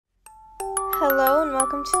Hello and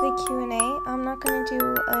welcome to the Q&A. I'm not going to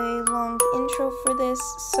do a long intro for this,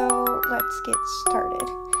 so let's get started.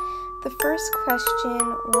 The first question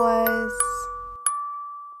was,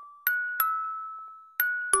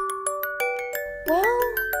 well,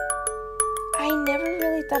 I never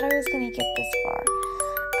really thought I was going to get this far.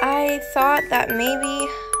 I thought that maybe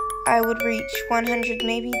I would reach 100,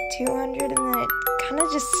 maybe 200, and then it kind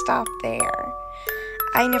of just stopped there.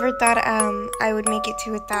 I never thought I would make it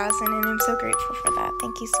to 1,000, and I'm so grateful for that.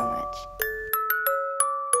 Thank you so much.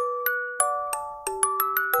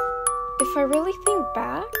 If I really think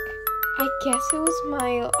back, I guess it was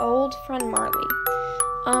my old friend Marley.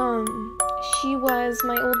 She was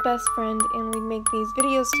my old best friend, and we'd make these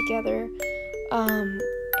videos together, and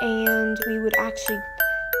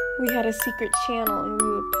we had a secret channel, and we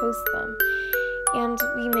would post them. And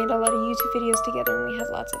we made a lot of YouTube videos together, and we had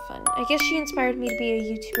lots of fun. I guess she inspired me to be a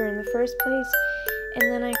YouTuber in the first place,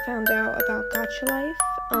 and then I found out about Gacha life.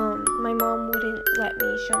 My mom wouldn't let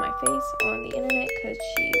me show my face on the internet because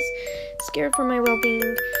she's scared for my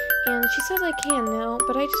well-being, and she says I can now,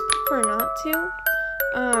 but I just prefer not to.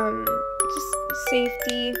 Just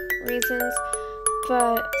safety reasons.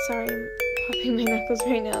 But, sorry, I'm popping my knuckles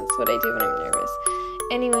right now. That's what I do when I'm nervous.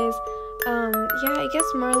 Anyways, yeah, I guess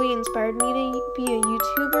Marley inspired me to be a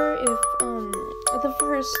YouTuber. The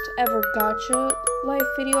first ever Gacha life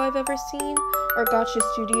video I've ever seen, or Gacha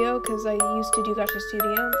Studio, because I used to do Gacha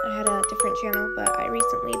Studio. I had a different channel, but I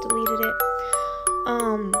recently deleted it.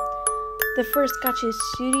 The first Gacha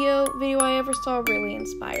Studio video I ever saw really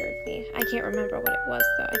inspired me. I can't remember what it was,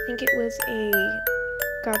 though. I think it was a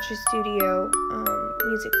Gacha Studio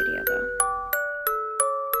music video, though.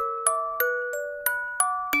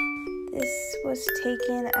 This was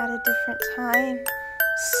taken at a different time,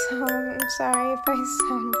 so I'm sorry if I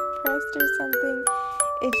sound depressed or something.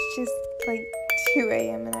 It's just like 2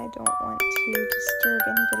 a.m. and I don't want to disturb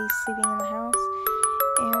anybody sleeping in the house.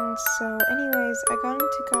 And so anyways, I got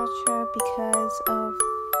into Gacha because of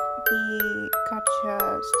the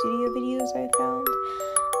Gacha Studio videos I found.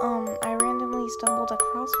 I randomly stumbled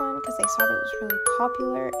across one because I saw that it was really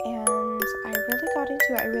popular, and I really got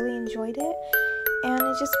into it. I really enjoyed it. And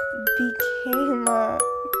it just became a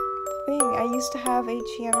thing. I used to have a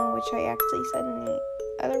channel, which I actually said in the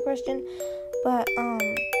other question, but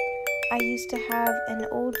I used to have an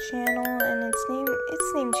old channel, and its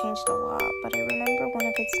name changed a lot, but I remember one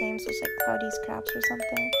of its names was like Cloudy Scraps or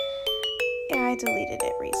something. Yeah, I deleted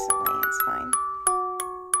it recently. It's fine.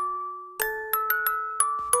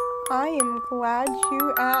 I am glad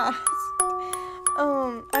you asked.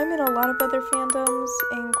 I'm in a lot of other fandoms,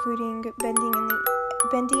 including Bendy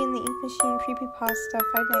and the Ink Machine, Creepypasta,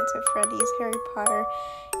 Five Nights at Freddy's, Harry Potter,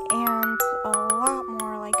 and a lot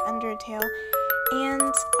more like Undertale.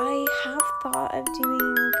 And I have thought of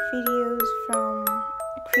doing videos from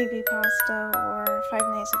Creepypasta or Five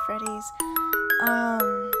Nights at Freddy's.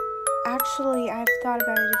 Actually, I've thought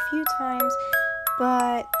about it a few times,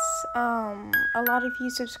 but a lot of you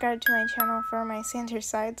subscribe to my channel for my Sanders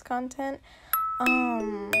Sides content.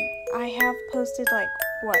 I have posted like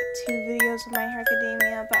 2 videos of My Hero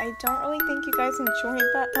Academia, but I don't really think you guys enjoyed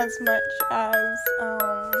that as much as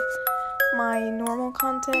my normal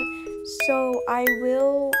content. So I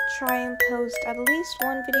will try and post at least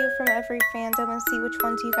one video from every fandom and see which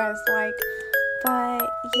ones you guys like. But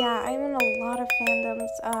yeah, I'm in a lot of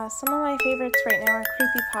fandoms. Some of my favorites right now are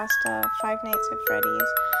Creepypasta, Five Nights at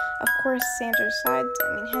Freddy's, of course Sanders Sides.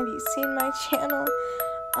 I mean, have you seen my channel?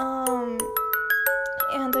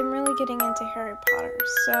 And I'm really getting into Harry Potter,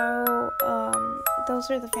 so those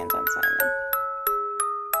are the fandoms I'm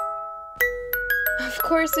in. Of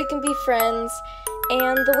course we can be friends,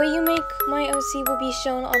 and the way you make my OC will be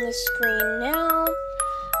shown on the screen now.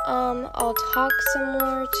 I'll talk some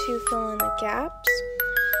more to fill in the gaps.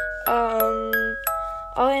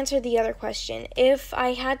 I'll answer the other question. If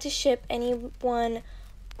I had to ship anyone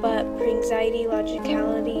but Anxiety,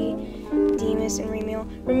 Logicality, Demas, and Remy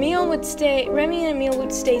and Emil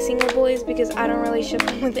would stay single boys because I don't really ship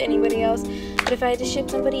them with anybody else. But if I had to ship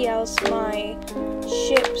somebody else, my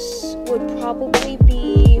ships would probably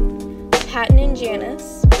be Patton and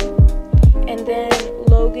Janice, and then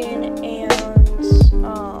Logan and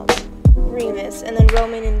Remus, and then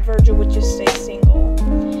Roman and Virgil would just stay single.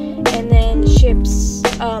 And then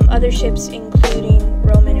other ships including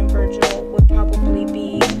Roman and Virgil would probably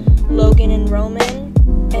be Logan and Roman,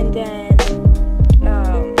 and then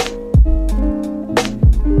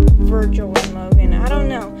Virgil and Logan. I don't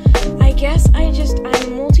know. I guess I'm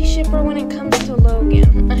a multi-shipper when it comes to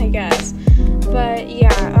Logan, I guess. But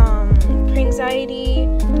yeah, Anxiety,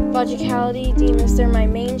 Logicality, Demas, they're my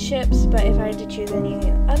main ships, but if I had to choose any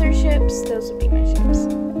other ships, those would be my ships.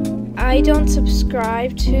 I don't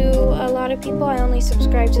subscribe to a lot of people. I only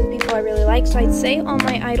subscribe to the people I really like, so I'd say all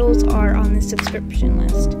my idols are on the subscription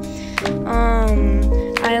list.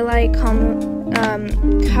 I like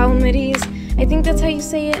comedies. I think that's how you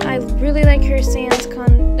say it. I really like her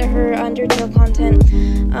her Undertale content.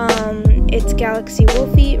 It's Galaxy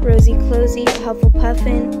Wolfie, Rosie Closey,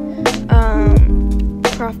 Hufflepuffin,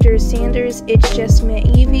 Crofter Sanders, It's Just Me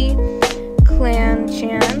Evie, Clan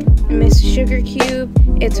Chan, Miss Sugar Cube,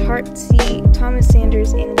 It's Heartsea, Thomas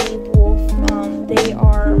Sanders, and Weeb Wolf. They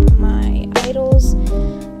are my idols.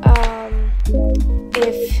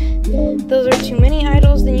 If those are too many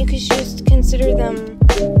idols, then you could just consider them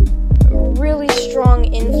really strong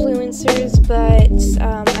influencers, but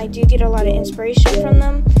I do get a lot of inspiration from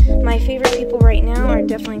them. My favorite people right now are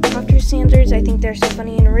definitely Crofter Sanders. I think they're so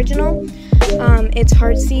funny and original. It's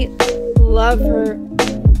Heartsea. Love her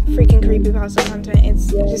freaking creepypasta content. It's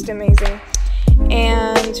just amazing.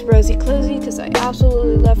 And Rosie Closey, because I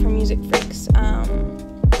absolutely love her Music Freaks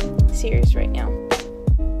series right now.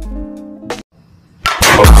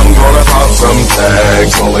 I'm gonna pop some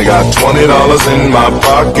tags. Only got $20 in my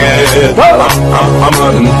pocket. I'm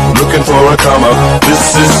hunting, looking for a come up.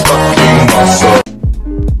 This is fucking awesome.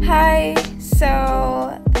 Hi,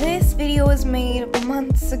 so this video was made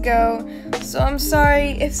months ago, so I'm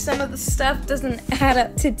sorry if some of the stuff doesn't add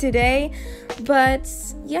up to today, but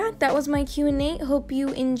yeah, that was my Q&A. Hope you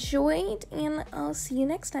enjoyed, and I'll see you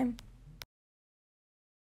next time.